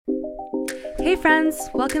Hey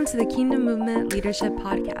friends, welcome to the Kingdom Movement Leadership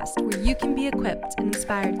Podcast, where you can be equipped and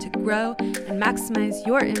inspired to grow and maximize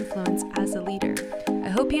your influence as a leader. I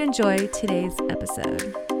hope you enjoy today's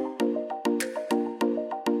episode.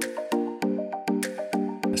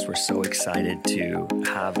 We're so excited to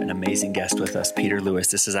have an amazing guest with us, Peter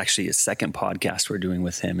Lewis. This is actually a second podcast we're doing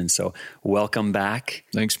with him. And so welcome back.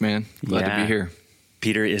 Thanks, man. Glad to be here.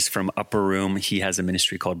 Peter is from Upper Room. He has a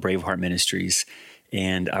ministry called Braveheart Ministries.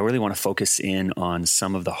 And I really want to focus in on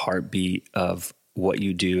some of the heartbeat of what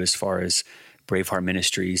you do as far as Braveheart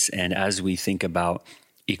Ministries. And as we think about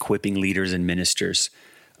equipping leaders and ministers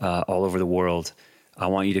all over the world, I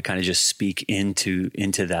want you to kind of just speak into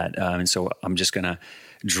that. And so I'm just going to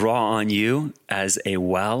draw on you as a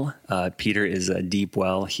well. Peter is a deep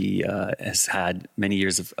well. He has had many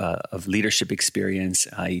years of leadership experience.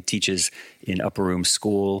 He teaches in Upper Room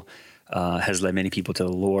School, has led many people to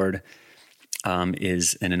the Lord,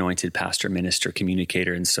 is an anointed pastor, minister,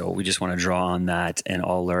 communicator. And so we just want to draw on that and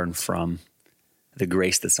all learn from the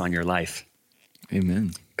grace that's on your life.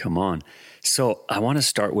 Amen. Come on. So I want to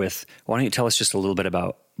start with, why don't you tell us just a little bit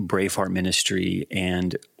about Braveheart Ministry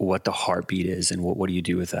and what the heartbeat is and what do you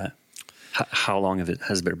do with that? How long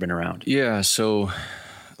has it been around? Yeah, so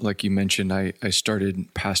like you mentioned, I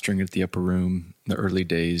started pastoring at the Upper Room in the early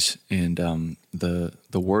days, and the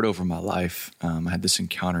word over my life, I had this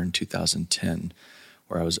encounter in 2010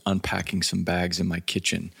 where I was unpacking some bags in my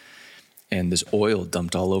kitchen, and this oil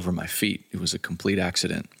dumped all over my feet. It was a complete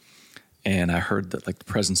accident. And I heard that like the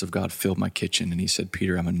presence of God filled my kitchen. And he said,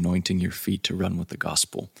 Peter, I'm anointing your feet to run with the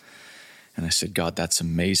gospel. And I said, God, that's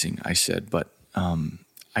amazing. I said, but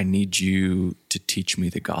I need you to teach me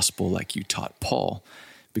the gospel like you taught Paul,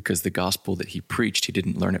 because the gospel that he preached, he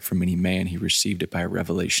didn't learn it from any man. He received it by a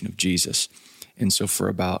revelation of Jesus. And so for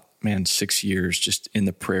about, 6 years, just in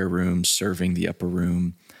the prayer room, serving the Upper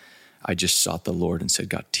Room, I just sought the Lord and said,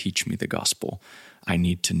 God, teach me the gospel. I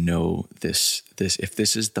need to know this. If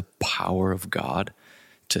this is the power of God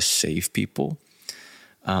to save people,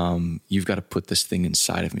 you've got to put this thing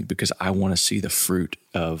inside of me, because I want to see the fruit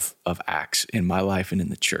of Acts in my life and in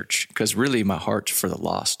the church. Because really my heart's for the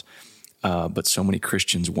lost. But so many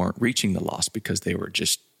Christians weren't reaching the lost because they were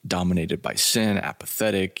just dominated by sin,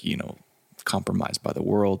 apathetic, compromised by the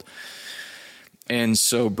world. And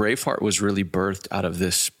so Braveheart was really birthed out of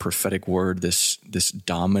this prophetic word, this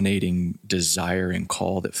dominating desire and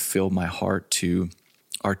call that filled my heart to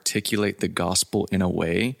articulate the gospel in a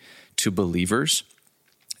way to believers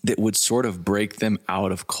that would sort of break them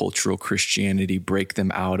out of cultural Christianity, break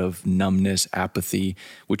them out of numbness, apathy,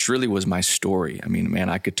 which really was my story. I mean, man,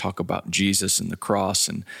 I could talk about Jesus and the cross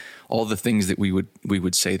and all the things that we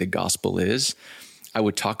would say the gospel is. I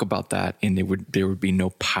would talk about that, and there would be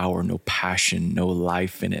no power, no passion, no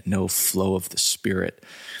life in it, no flow of the Spirit.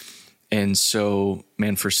 And so,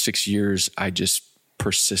 man, for 6 years, I just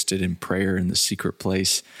persisted in prayer in the secret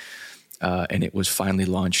place, and it was finally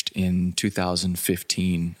launched in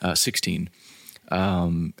 2016.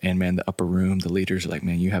 And man, the Upper Room, the leaders are like,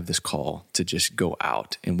 man, you have this call to just go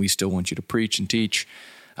out, and we still want you to preach and teach,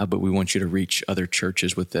 but we want you to reach other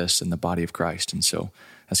churches with this and the body of Christ. And so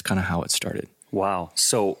that's kind of how it started. Wow.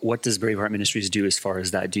 So what does Braveheart Ministries do as far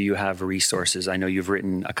as that? Do you have resources? I know you've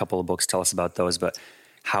written a couple of books. Tell us about those, but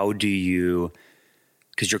how do you,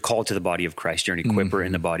 because you're called to the body of Christ, you're an equipper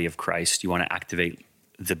in the body of Christ. You want to activate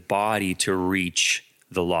the body to reach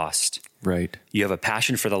the lost. Right. You have a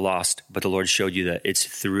passion for the lost, but the Lord showed you that it's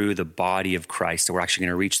through the body of Christ that we're actually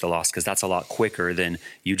going to reach the lost, because that's a lot quicker than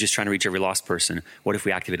you just trying to reach every lost person. What if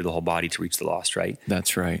we activated the whole body to reach the lost, right?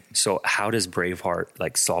 That's right. So how does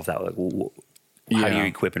Braveheart solve that? How do you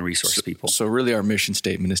equip and resource people? So really our mission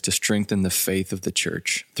statement is to strengthen the faith of the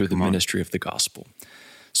church through the ministry of the gospel.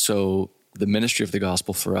 So the ministry of the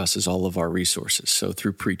gospel for us is all of our resources. So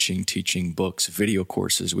through preaching, teaching, books, video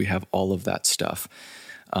courses, we have all of that stuff.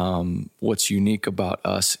 What's unique about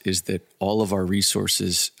us is that all of our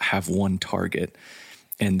resources have one target,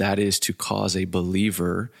 and that is to cause a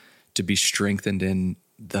believer to be strengthened in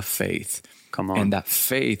the faith. Come on. And that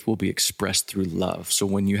faith will be expressed through love. So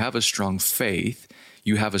when you have a strong faith,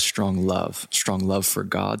 you have a strong love for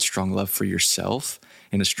God, strong love for yourself,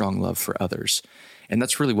 and a strong love for others. And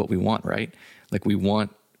that's really what we want, right? Like we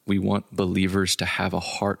want believers to have a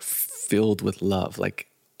heart filled with love, like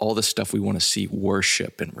all the stuff we want to see,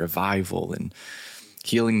 worship and revival and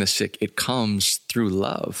healing the sick. It comes through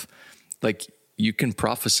love. Like you can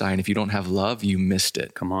prophesy, and if you don't have love, you missed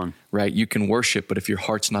it. Come on. Right? You can worship, but if your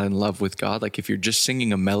heart's not in love with God, like if you're just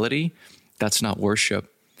singing a melody, that's not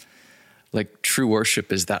worship. Like true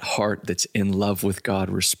worship is that heart that's in love with God,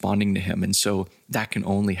 responding to him. And so that can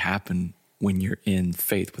only happen when you're in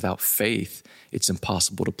faith. Without faith, it's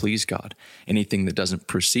impossible to please God. Anything that doesn't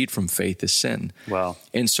proceed from faith is sin. Wow.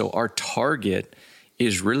 And so our target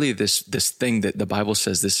is really this thing that the Bible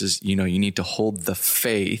says this is, you need to hold the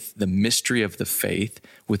faith, the mystery of the faith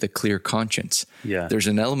with a clear conscience. Yeah. There's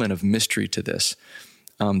an element of mystery to this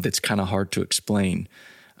that's kind of hard to explain.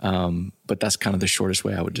 But that's kind of the shortest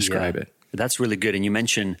way I would describe it. That's really good. And you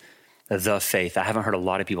mentioned the faith. I haven't heard a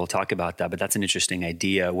lot of people talk about that, but that's an interesting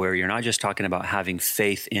idea where you're not just talking about having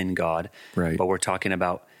faith in God, right, but we're talking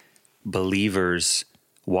about believers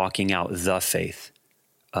walking out the faith,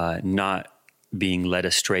 not being led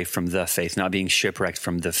astray from the faith, not being shipwrecked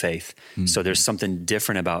from the faith. Mm-hmm. So there's something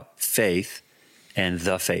different about faith and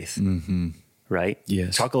the faith, right?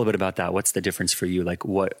 Yes. Talk a little bit about that. What's the difference for you? Like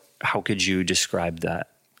how could you describe that?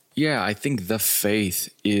 Yeah, I think the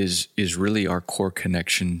faith is really our core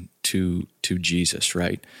connection to Jesus,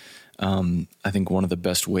 right? I think one of the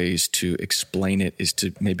best ways to explain it is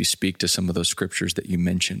to maybe speak to some of those scriptures that you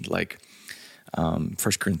mentioned, like 1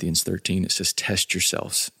 Corinthians 13, it says, test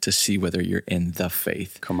yourselves to see whether you're in the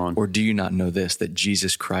faith. Come on. Or do you not know this, that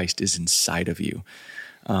Jesus Christ is inside of you?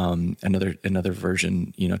 Another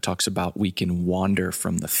version, talks about we can wander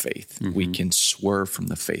from the faith. Mm-hmm. We can swerve from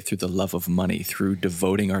the faith through the love of money, through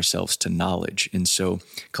devoting ourselves to knowledge. And so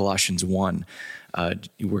Colossians 1,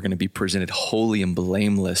 we're going to be presented holy and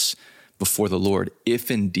blameless before the Lord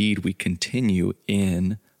if indeed we continue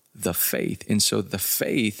in the faith. And so the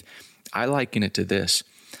faith, I liken it to this.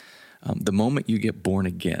 The moment you get born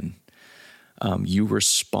again, you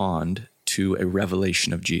respond to a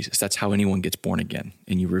revelation of Jesus. That's how anyone gets born again.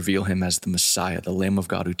 And you reveal him as the Messiah, the Lamb of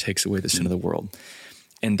God who takes away the sin of the world.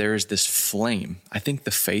 And there is this flame. I think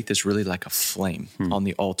the faith is really like a flame on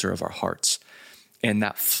the altar of our hearts. And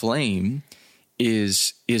that flame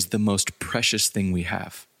is the most precious thing we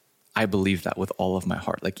have. I believe that with all of my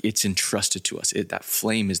heart. Like it's entrusted to us. That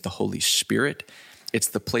flame is the Holy Spirit. It's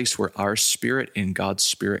the place where our spirit and God's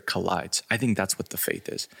spirit collides. I think that's what the faith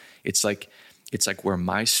is. It's like where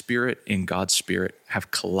my spirit and God's spirit have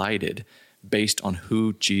collided based on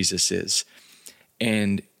who Jesus is.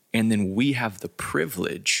 And then we have the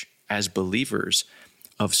privilege as believers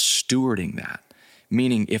of stewarding that.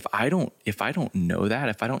 Meaning if I don't know that,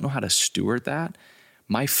 if I don't know how to steward that,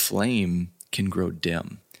 my flame can grow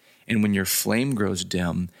dim. And when your flame grows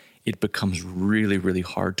dim, it becomes really, really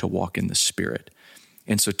hard to walk in the Spirit.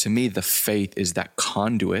 And so to me, the faith is that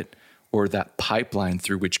conduit or that pipeline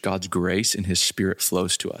through which God's grace and his Spirit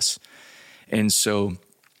flows to us. And so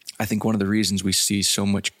I think one of the reasons we see so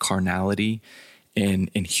much carnality and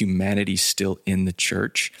humanity still in the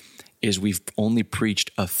church is we've only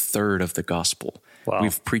preached a third of the gospel. Wow.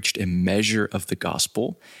 We've preached a measure of the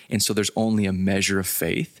gospel. And so there's only a measure of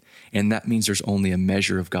faith. And that means there's only a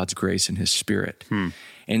measure of God's grace and his Spirit.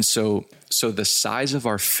 And so the size of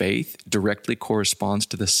our faith directly corresponds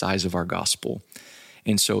to the size of our gospel.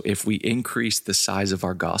 And so if we increase the size of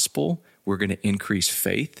our gospel, we're going to increase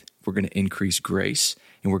faith, we're going to increase grace,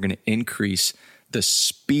 and we're going to increase the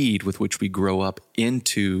speed with which we grow up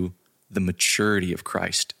into the maturity of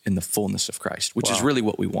Christ and the fullness of Christ, which is really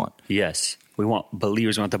what we want. Yes. We want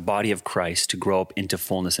believers, we want the body of Christ to grow up into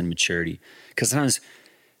fullness and maturity. Because sometimes,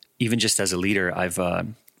 even just as a leader, I've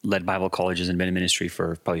led Bible colleges and been in ministry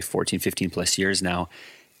for probably 14, 15 plus years now.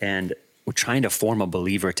 And we're trying to form a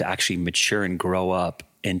believer to actually mature and grow up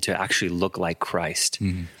and to actually look like Christ.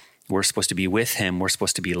 Mm-hmm. We're supposed to be with him. We're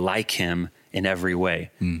supposed to be like him in every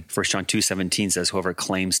way. 1 John 2:17 says, whoever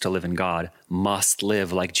claims to live in God must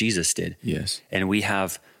live like Jesus did. Yes. And we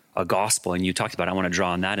have a gospel, and you talked about it, I want to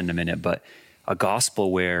draw on that in a minute, but a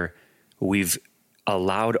gospel where we've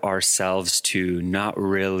allowed ourselves to not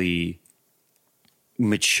really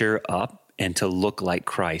mature up and to look like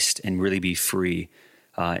Christ and really be free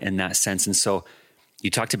in that sense. And so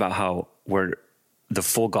you talked about how the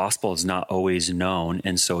full gospel is not always known,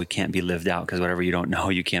 and so it can't be lived out because whatever you don't know,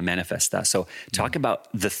 you can't manifest that. So talk about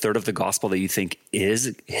the third of the gospel that you think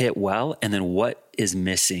is hit well, and then what is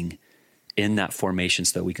missing in that formation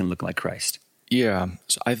so that we can look like Christ. Yeah.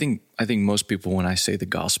 So I think most people, when I say the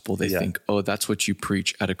gospel, they think, oh, that's what you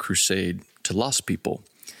preach at a crusade to lost people.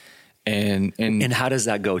 And how does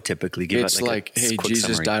that go typically? It's like hey, Jesus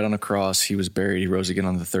summary. Died on a cross. He was buried. He rose again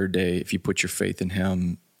on the third day. If you put your faith in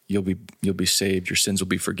him, you'll be saved. Your sins will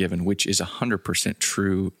be forgiven, which is 100%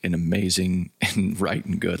 true and amazing and right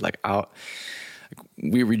and good.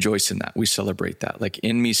 We rejoice in that. We celebrate that. Like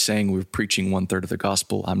in me saying we're preaching 1/3 of the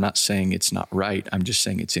gospel, I'm not saying it's not right. I'm just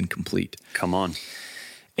saying it's incomplete. Come on.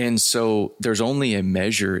 And so there's only a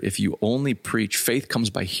measure. If you only preach, faith comes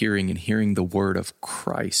by hearing and hearing the word of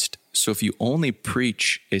Christ. So if you only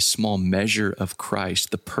preach a small measure of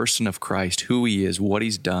Christ, the person of Christ, who he is, what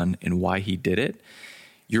he's done, and why he did it,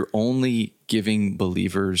 you're only giving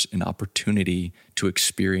believers an opportunity to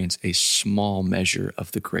experience a small measure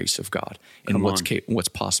of the grace of God and what's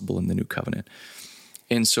possible in the new covenant.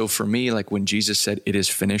 And so for me, like when Jesus said, "It is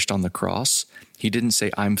finished" on the cross, he didn't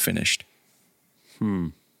say, "I'm finished."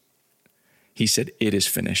 He said, "It is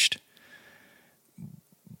finished."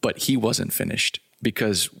 But he wasn't finished,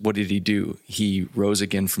 because what did he do? He rose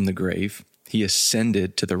again from the grave. He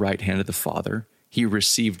ascended to the right hand of the Father. He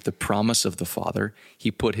received the promise of the Father.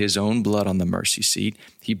 He put his own blood on the mercy seat.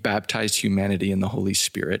 He baptized humanity in the Holy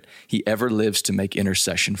Spirit. He ever lives to make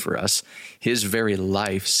intercession for us. His very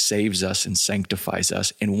life saves us and sanctifies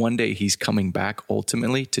us. And one day he's coming back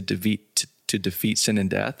ultimately to defeat sin and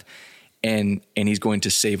death. And he's going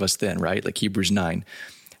to save us then, right? Like Hebrews 9.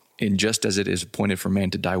 And just as it is appointed for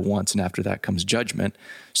man to die once, and after that comes judgment,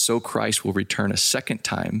 so Christ will return a second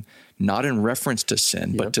time, not in reference to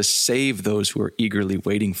sin, but to save those who are eagerly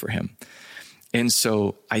waiting for him. And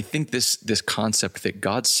so I think this concept that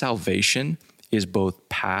God's salvation is both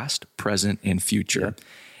past, present, and future.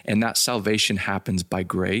 And that salvation happens by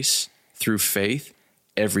grace, through faith,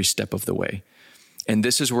 every step of the way. And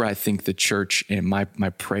this is where I think the church, and my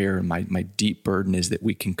prayer and my deep burden is that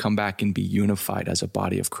we can come back and be unified as a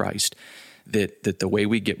body of Christ, that the way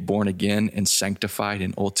we get born again and sanctified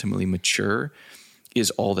and ultimately mature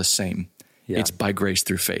is all the same. It's by grace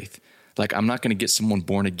through faith. Like, I'm not going to get someone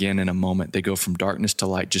born again in a moment. They go from darkness to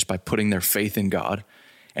light just by putting their faith in God.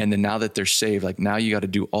 And then now that they're saved, like now you got to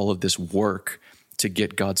do all of this work to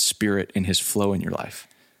get God's Spirit and his flow in your life.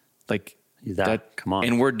 Like, come on.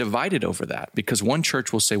 And we're divided over that, because one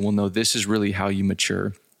church will say, well, no, this is really how you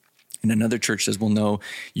mature. And another church says, well, no,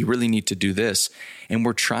 you really need to do this. And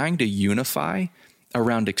we're trying to unify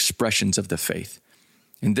around expressions of the faith.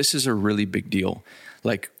 And this is a really big deal.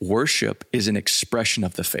 Like, worship is an expression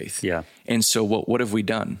of the faith. And so what have we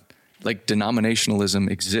done? Like, denominationalism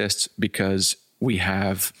exists because we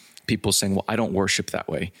have people saying, well, I don't worship that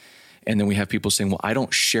way. And then we have people saying, well, I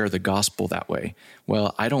don't share the gospel that way.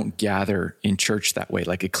 Well, I don't gather in church that way.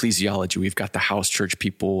 Like ecclesiology, we've got the house church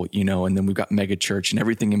people, and then we've got mega church and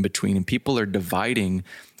everything in between. And people are dividing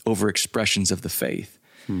over expressions of the faith.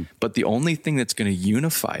 But the only thing that's going to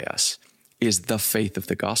unify us is the faith of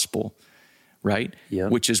the gospel, right?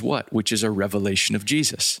 Which is what? Which is a revelation of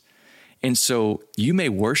Jesus. And so you may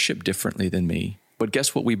worship differently than me, but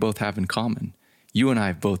guess what we both have in common? You and I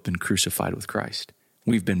have both been crucified with Christ.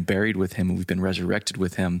 We've been buried with him, and we've been resurrected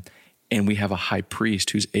with him. And we have a high priest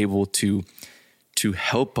who's able to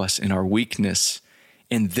help us in our weakness.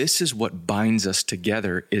 And this is what binds us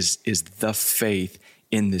together is the faith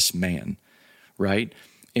in this man, right?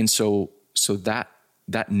 And so that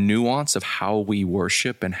nuance of how we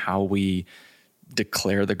worship and how we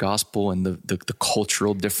declare the gospel and the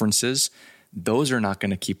cultural differences, those are not going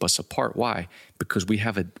to keep us apart. Why? Because we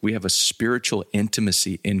have a spiritual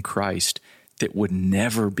intimacy in Christ that would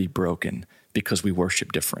never be broken because we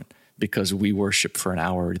worship different, because we worship for an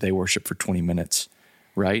hour, they worship for 20 minutes,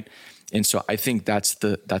 right? And so I think that's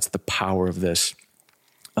the power of this.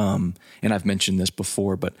 And I've mentioned this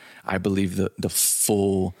before, but I believe the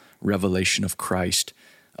full revelation of Christ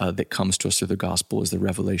that comes to us through the gospel is the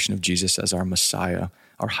revelation of Jesus as our Messiah,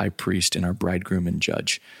 our high priest, and our bridegroom and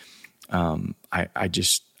judge. I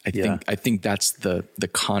think that's the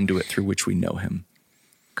conduit through which we know him.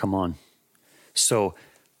 Come on. So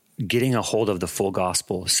getting a hold of the full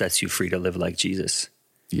gospel sets you free to live like Jesus.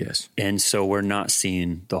 Yes. And so we're not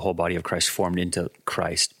seeing the whole body of Christ formed into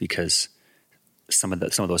Christ because some of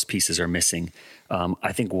those pieces are missing.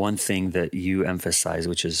 I think one thing that you emphasize,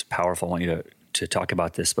 which is powerful, I want you to talk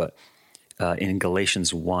about this, but in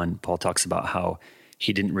Galatians 1, Paul talks about how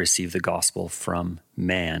he didn't receive the gospel from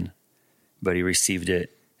man, but he received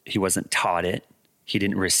it. He wasn't taught it. He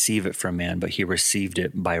didn't receive it from man, but he received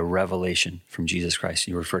it by revelation from Jesus Christ.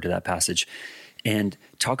 You refer to that passage. And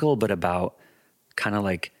talk a little bit about kind of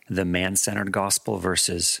like the man-centered gospel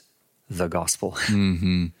versus the gospel.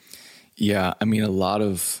 Mm-hmm. Yeah, I mean, a lot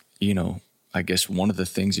of, I guess one of the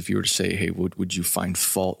things, if you were to say, hey, would you find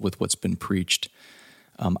fault with what's been preached?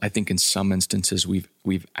 I think in some instances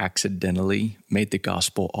we've accidentally made the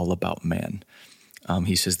gospel all about man.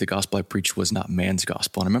 He says, the gospel I preached was not man's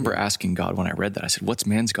gospel. And I remember asking God when I read that, I said, what's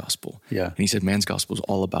man's gospel? And he said, man's gospel is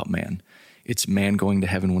all about man. It's man going to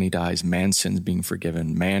heaven when he dies, man's sins being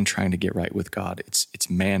forgiven, man trying to get right with God. It's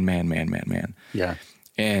man. Yeah.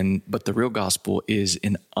 But the real gospel is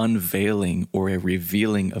an unveiling or a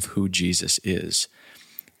revealing of who Jesus is.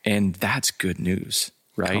 And that's good news,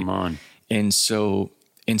 right? Come on. And so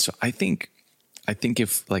I think I think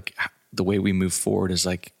if like the way we move forward is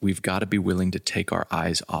like, we've got to be willing to take our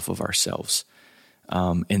eyes off of ourselves.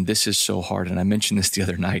 And this is so hard. And I mentioned this the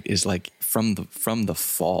other night, is like from the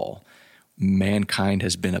fall, mankind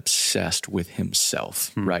has been obsessed with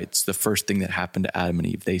himself, right? It's the first thing that happened to Adam and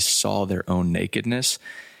Eve. They saw their own nakedness,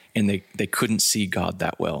 and they couldn't see God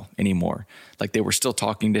that well anymore. Like, they were still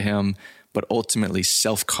talking to him, but ultimately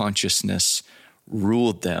self-consciousness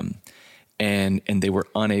ruled them, and they were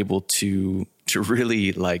unable to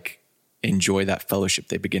really like enjoy that fellowship.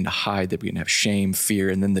 They begin to hide, they begin to have shame, fear,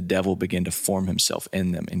 and then the devil began to form himself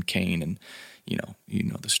in them, in Cain, and you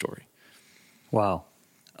know the story. Wow.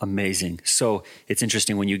 Amazing. So it's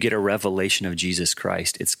interesting when you get a revelation of Jesus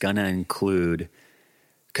Christ, it's going to include,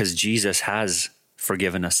 because Jesus has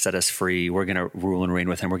forgiven us, set us free. We're going to rule and reign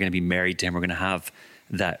with him. We're going to be married to him. We're going to have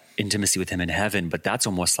that intimacy with him in heaven. But that's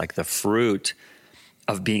almost like the fruit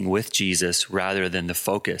of being with Jesus rather than the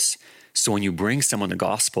focus. So when you bring someone the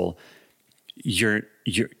gospel,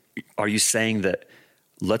 are you saying that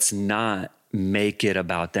let's not make it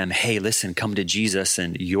about them? Hey, listen, come to Jesus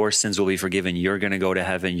and your sins will be forgiven. You're going to go to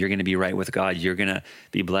heaven. You're going to be right with God. You're going to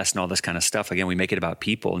be blessed and all this kind of stuff. Again, we make it about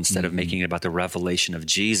people instead of making it about the revelation of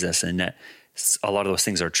Jesus. And that a lot of those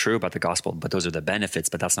things are true about the gospel, but those are the benefits,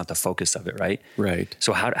 but that's not the focus of it, right? Right.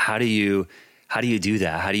 So how do you do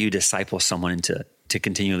that? How do you disciple someone into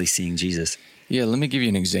continually seeing Jesus? Yeah, let me give you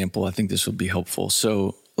an example. I think this will be helpful.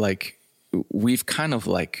 So like, we've kind of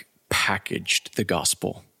like packaged the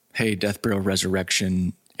gospel. Hey, death, burial,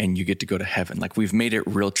 resurrection, and you get to go to heaven. Like, we've made it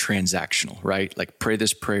real transactional, right? Like, pray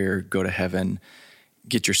this prayer, go to heaven,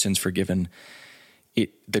 get your sins forgiven.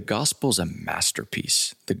 The gospel's a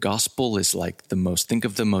masterpiece. The gospel is like think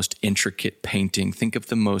of the most intricate painting. Think of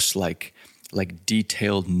the most like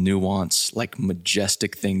detailed nuance, like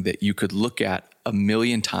majestic thing that you could look at a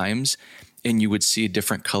million times and you would see a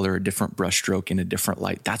different color, a different brushstroke in a different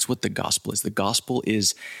light. That's what the gospel is. The gospel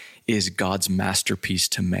is God's masterpiece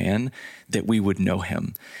to man, that we would know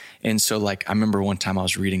him. And so like, I remember one time I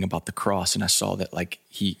was reading about the cross and I saw that like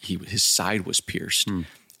his side was pierced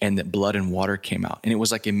and that blood and water came out. And it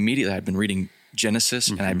was like immediately I'd been reading Genesis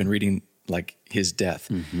and I'd been reading like his death.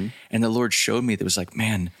 And the Lord showed me that was like,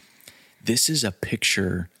 man, this is a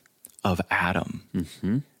picture of Adam,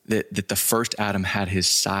 that the first Adam had his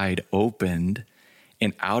side opened,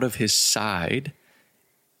 and out of his side,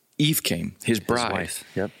 Eve came, his bride. His wife.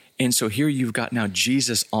 Yep. And so here you've got now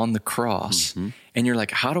Jesus on the cross, and you're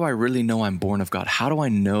like, how do I really know I'm born of God? How do I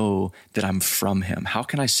know that I'm from him? How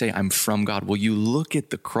can I say I'm from God? Well, you look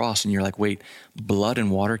at the cross and you're like, wait, blood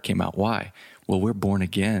and water came out. Why? Well, we're born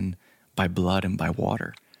again by blood and by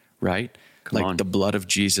water, right? Come on. The blood of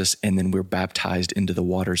Jesus, and then we're baptized into the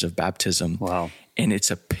waters of baptism. Wow. And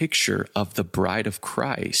it's a picture of the bride of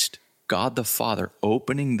Christ, God the Father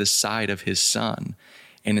opening the side of his son.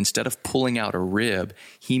 And instead of pulling out a rib,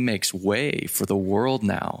 he makes way for the world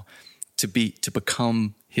now to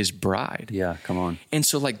become his bride. Yeah, come on. And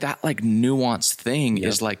so like that like nuanced thing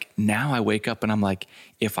is like, now I wake up and I'm like,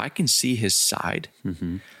 if I can see his side,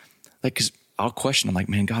 like, cause I'll question, I'm like,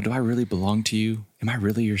 man, God, do I really belong to you? Am I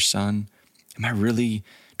really your son? Do I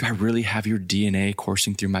really have your DNA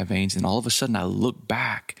coursing through my veins? And all of a sudden I look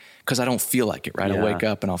back because I don't feel like it, right? Yeah. I wake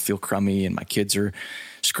up and I'll feel crummy and my kids are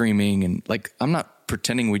screaming. And like, I'm not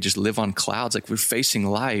pretending we just live on clouds. Like, we're facing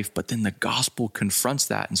life, but then the gospel confronts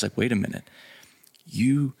that. And it's like, wait a minute,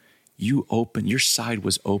 you open, your side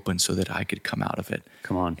was open so that I could come out of it.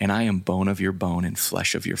 Come on. And I am bone of your bone and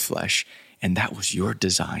flesh of your flesh. And that was your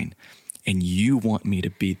design. And you want me to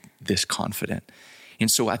be this confident. And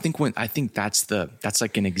so I think that's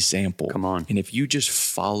like an example. Come on. And if you just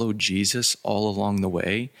follow Jesus all along the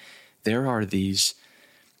way, there are these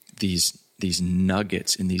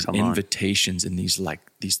nuggets and these invitations and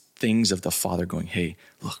these things of the Father going, hey,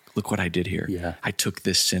 look what I did here. Yeah. I took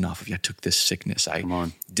this sin off of you. I took this sickness.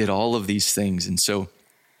 I did all of these things. And so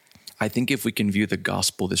I think if we can view the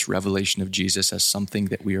gospel, this revelation of Jesus, as something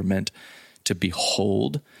that we are meant to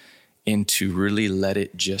behold and to really let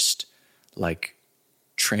it just like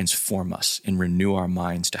transform us and renew our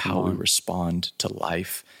minds to how we respond to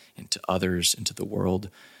life and to others and to the world.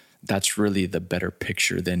 That's really the better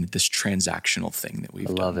picture than this transactional thing that we've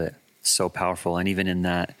done. I love it. So powerful. And even in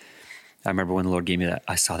that, I remember when the Lord gave me that,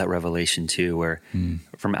 I saw that revelation too, where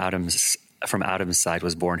from Adam's side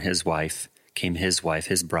was born his wife, came his wife,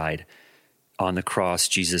 his bride. On the cross,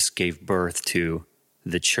 Jesus gave birth to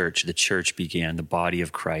the church. The church began. The body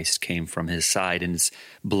of Christ came from his side, and it's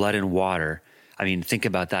blood and water. I mean, think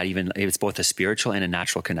about that. Even it's both a spiritual and a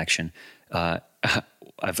natural connection. I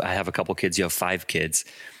have a couple kids. You have 5 kids.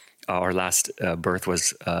 Our last birth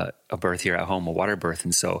was a birth here at home, a water birth.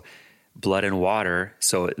 And so blood and water.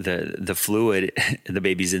 So the fluid, the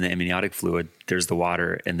baby's in the amniotic fluid, there's the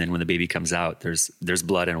water. And then when the baby comes out, there's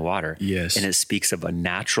blood and water. Yes. And it speaks of a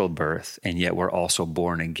natural birth. And yet we're also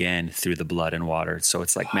born again through the blood and water. So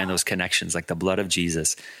it's like, man, those connections, like the blood of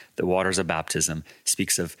Jesus, the waters of baptism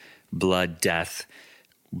speaks of blood, death,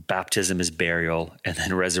 baptism is burial, and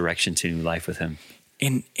then resurrection to new life with him.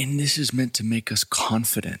 And this is meant to make us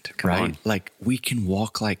confident, Come right? on. Like we can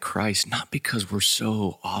walk like Christ, not because we're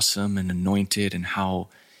so awesome and anointed and how,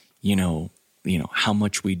 how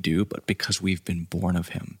much we do, but because we've been born of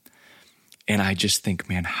him. And I just think,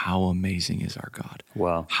 man, how amazing is our God?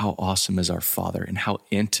 Wow. How awesome is our Father, and how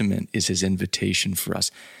intimate is his invitation for us.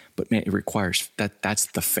 But man, it requires that's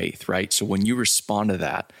the faith, right? So when you respond to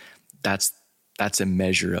that, that's a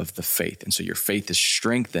measure of the faith. And so your faith is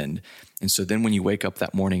strengthened. And so then when you wake up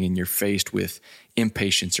that morning and you're faced with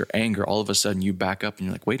impatience or anger, all of a sudden you back up and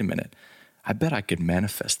you're like, wait a minute, I bet I could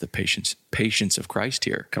manifest the patience of Christ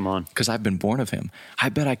here. Come on. Because I've been born of him. I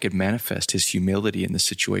bet I could manifest his humility in the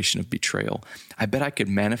situation of betrayal. I bet I could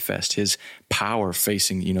manifest his power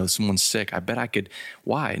facing, someone's sick. I bet I could.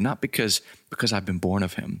 Why? Not because I've been born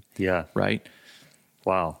of him. Yeah. Right?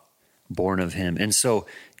 Wow. Born of him. And so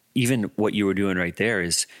even what you were doing right there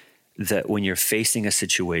is that when you're facing a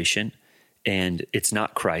situation and it's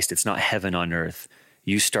not Christ, it's not heaven on earth,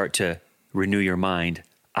 you start to renew your mind.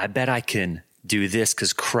 I bet I can do this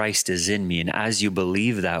because Christ is in me. And as you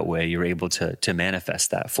believe that way, you're able to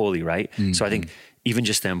manifest that fully, right? Mm-hmm. So I think even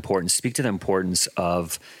just speak to the importance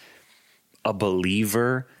of a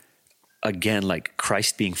believer, again, like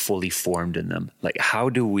Christ being fully formed in them. Like how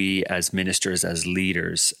do we as ministers, as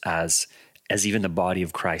leaders, as even the body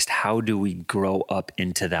of Christ, how do we grow up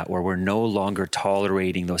into that where we're no longer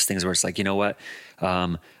tolerating those things where it's like, you know what,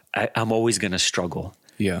 I'm always going to struggle.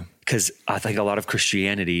 Yeah. Because I think a lot of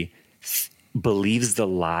Christianity believes the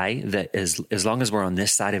lie that as long as we're on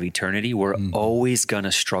this side of eternity, we're always going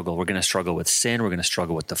to struggle. We're going to struggle with sin. We're going to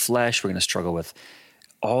struggle with the flesh. We're going to struggle with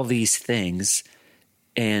all these things.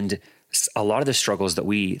 And a lot of the struggles that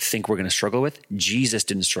we think we're going to struggle with, Jesus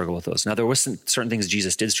didn't struggle with those. Now, there was certain things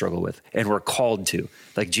Jesus did struggle with and we're called to.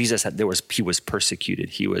 Like Jesus he was persecuted.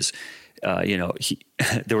 He was,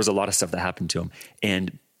 there was a lot of stuff that happened to him.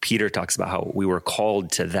 And Peter talks about how we were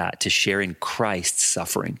called to that, to sharing Christ's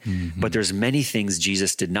suffering. Mm-hmm. But there's many things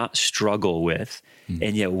Jesus did not struggle with,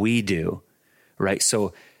 and yet we do, right?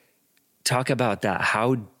 So talk about that.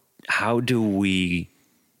 How do we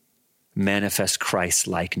manifest Christ's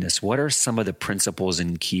likeness? What are some of the principles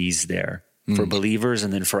and keys there for believers,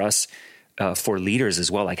 and then for us, for leaders as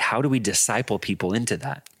well? Like, how do we disciple people into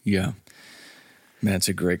that? Yeah. Man, that's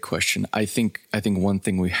a great question. I think one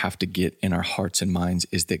thing we have to get in our hearts and minds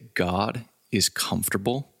is that God is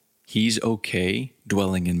comfortable. He's okay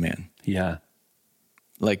dwelling in man. Yeah.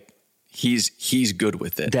 Like he's good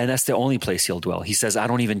with it. Then that's the only place he'll dwell. He says, I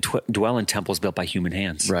don't even dwell in temples built by human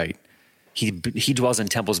hands. Right. He dwells in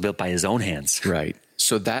temples built by his own hands. Right.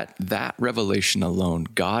 So that revelation alone,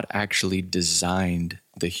 God actually designed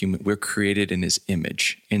the human. We're created in his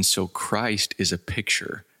image. And so Christ is a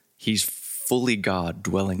picture. He's fully God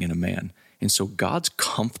dwelling in a man. And so God's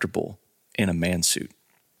comfortable in a man suit.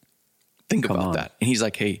 Think about that. And he's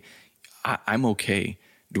like, hey, I'm okay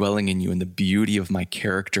dwelling in you and the beauty of my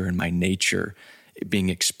character and my nature being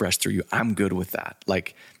expressed through you. I'm good with that.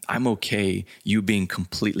 Like, I'm okay you being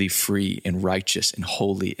completely free and righteous and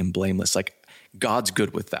holy and blameless. Like, God's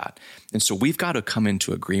good with that. And so we've got to come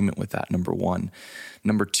into agreement with that, number one.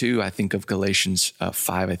 Number two, I think of Galatians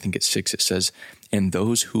 5, I think it's 6, it says, and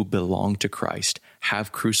those who belong to Christ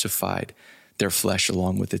have crucified their flesh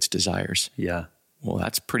along with its desires. Yeah. Well,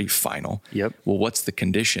 that's pretty final. Yep. Well, what's the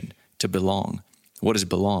condition to belong? What does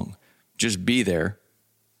belong? Just be there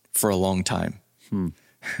for a long time.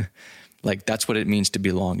 Like, that's what it means to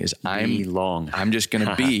belong, is I'm just going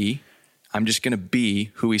to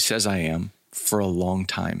be who he says I am for a long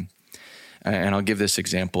time. And I'll give this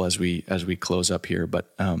example as we close up here.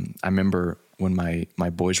 But I remember when my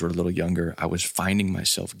boys were a little younger, I was finding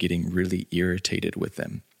myself getting really irritated with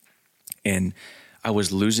them. And I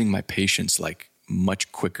was losing my patience like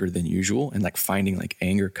much quicker than usual, and like finding like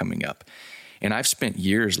anger coming up. And I've spent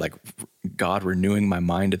years like God renewing my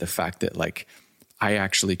mind to the fact that like I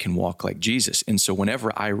actually can walk like Jesus. And so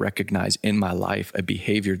whenever I recognize in my life a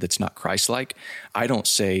behavior that's not Christ-like, I don't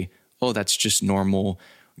say, oh, that's just normal.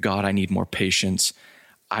 God, I need more patience.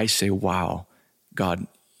 I say, wow, God,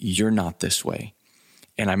 you're not this way.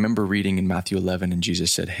 And I remember reading in Matthew 11, and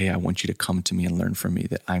Jesus said, hey, I want you to come to me and learn from me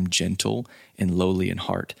that I'm gentle and lowly in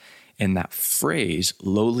heart. And that phrase,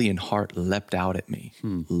 lowly in heart, leapt out at me,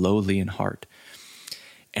 lowly in heart.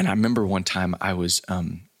 And I remember one time I was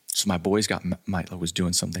So my boys was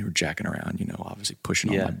doing something. They were jacking around, obviously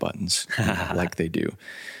pushing all my buttons like they do.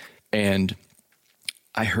 And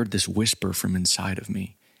I heard this whisper from inside of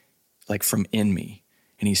me, like from in me.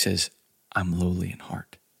 And he says, I'm lowly in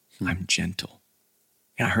heart. I'm gentle.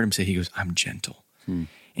 And I heard him say, he goes, I'm gentle.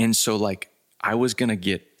 And so like, I was going to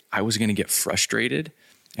get frustrated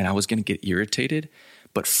and I was going to get irritated.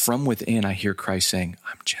 But from within, I hear Christ saying,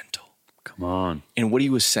 I'm gentle. Come on. And what he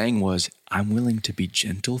was saying was, I'm willing to be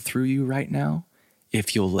gentle through you right now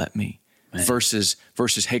if you'll let me. Man. Versus,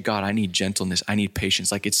 hey, God, I need gentleness. I need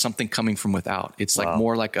patience. Like it's something coming from without. It's like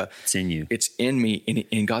more like it's in you. It's in me.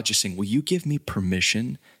 And God just saying, will you give me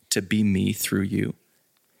permission to be me through you?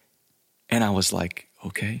 And I was like,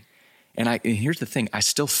 okay. And here's the thing. I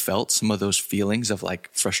still felt some of those feelings of like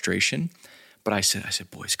frustration, but I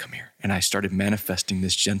said, boys, come here. And I started manifesting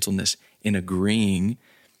this gentleness in agreeing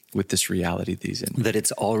with this reality that he's in. That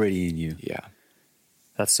it's already in you. Yeah.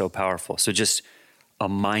 That's so powerful. So just a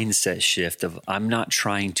mindset shift of I'm not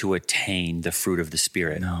trying to attain the fruit of the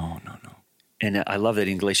Spirit. No. And I love that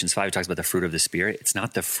in Galatians 5, it talks about the fruit of the Spirit. It's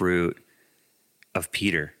not the fruit of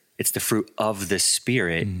Peter. It's the fruit of the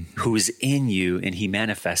Spirit who is in you, and he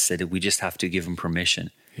manifests it. We just have to give him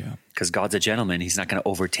permission. Yeah. Because God's a gentleman. He's not going to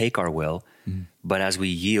overtake our will. But as we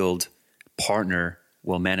yield, partner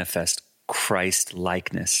will manifest Christ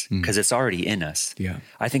likeness because it's already in us. Yeah.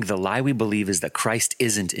 I think the lie we believe is that Christ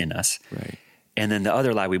isn't in us. Right. And then the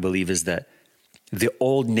other lie we believe is that the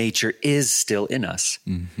old nature is still in us.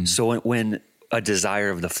 So when a desire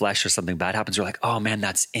of the flesh or something bad happens, we're like, oh man,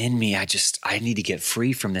 that's in me. I need to get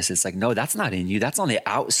free from this. It's like, no, that's not in you. That's on the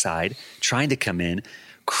outside trying to come in.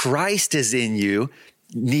 Christ is in you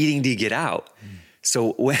needing to get out.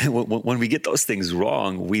 So when we get those things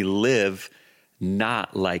wrong, we live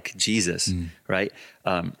not like Jesus, right?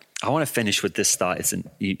 I want to finish with this thought.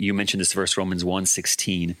 You mentioned this verse, Romans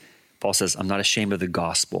 1:16. Paul says, I'm not ashamed of the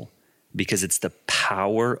gospel because it's the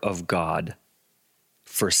power of God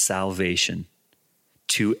for salvation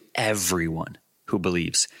to everyone who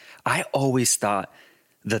believes. I always thought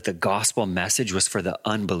that the gospel message was for the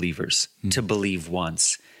unbelievers to believe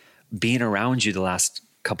once. Being around you the last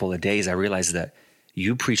couple of days, I realized that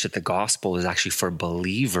you preach that the gospel is actually for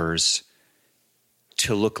believers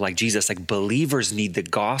to look like Jesus. Like believers need the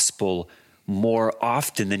gospel more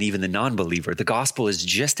often than even the non-believer. The gospel is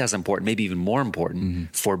just as important, maybe even more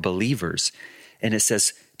important for believers. And it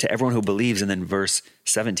says to everyone who believes, and then verse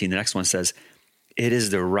 17, the next one says, it is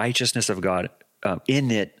the righteousness of God. In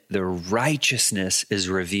it, the righteousness is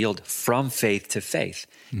revealed from faith to faith.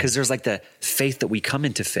 Because there's like the faith that we come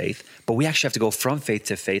into faith, but we actually have to go from faith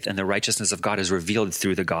to faith, and the righteousness of God is revealed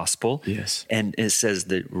through the gospel. Yes. And it says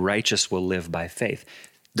the righteous will live by faith.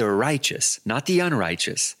 The righteous, not the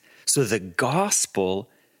unrighteous. So the gospel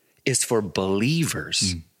is for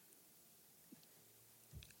believers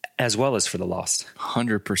as well as for the lost.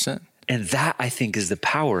 100%. And that, I think, is the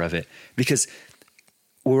power of it, because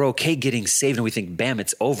we're okay getting saved and we think, bam,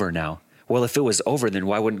 it's over now. Well, if it was over, then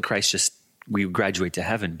why wouldn't we graduate to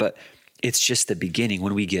heaven? But it's just the beginning.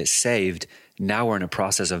 When we get saved, now we're in a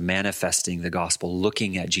process of manifesting the gospel,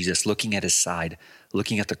 looking at Jesus, looking at his side,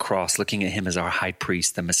 looking at the cross, looking at him as our high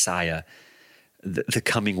priest, the Messiah, the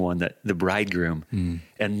coming one, the bridegroom.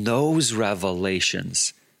 And those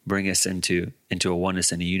revelations bring us into a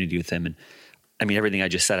oneness and a unity with him. And I mean, everything I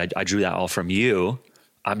just said, I drew that all from you.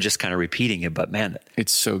 I'm just kind of repeating it, but man,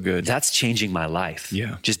 it's so good. That's changing my life.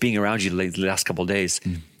 Yeah. Just being around you the last couple of days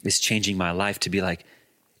is changing my life to be like,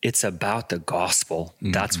 it's about the gospel.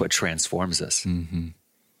 That's what transforms us.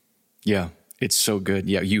 Yeah. It's so good.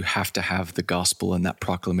 Yeah. You have to have the gospel and that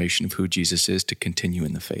proclamation of who Jesus is to continue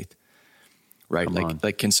in the faith, right?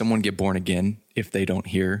 Like, can someone get born again if they don't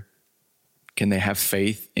hear? Can they have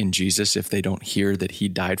faith in Jesus if they don't hear that he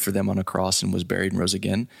died for them on a cross and was buried and rose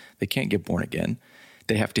again? They can't get born again.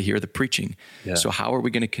 They have to hear the preaching. Yeah. So how are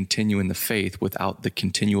we going to continue in the faith without the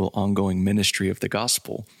continual ongoing ministry of the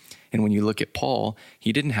gospel? And when you look at Paul,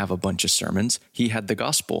 he didn't have a bunch of sermons. He had the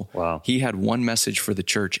gospel. Wow. He had one message for the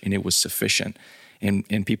church and it was sufficient.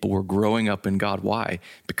 And people were growing up in God. Why?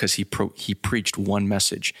 Because he preached one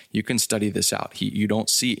message. You can study this out. You don't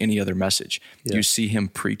see any other message. Yeah. You see him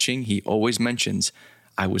preaching. He always mentions,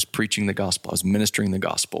 I was preaching the gospel. I was ministering the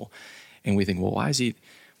gospel. And we think, well, why is he...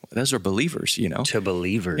 Those are believers, To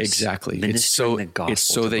believers. Exactly. It's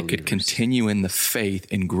so they could continue in the faith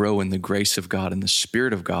and grow in the grace of God and the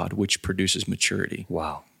Spirit of God, which produces maturity.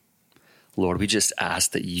 Wow. Lord, we just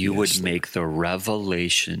ask that you would make the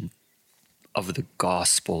revelation of the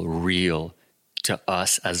gospel real to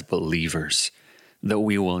us as believers, that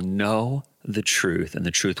we will know the truth and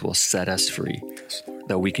the truth will set us free,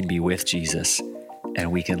 that we can be with Jesus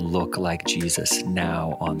and we can look like Jesus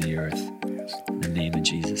now on the earth. In the name of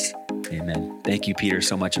Jesus. Amen. Thank you, Peter,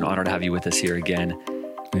 so much. An honor to have you with us here again.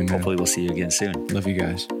 Amen. Hopefully we'll see you again soon. Love you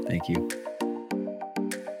guys. Thank you.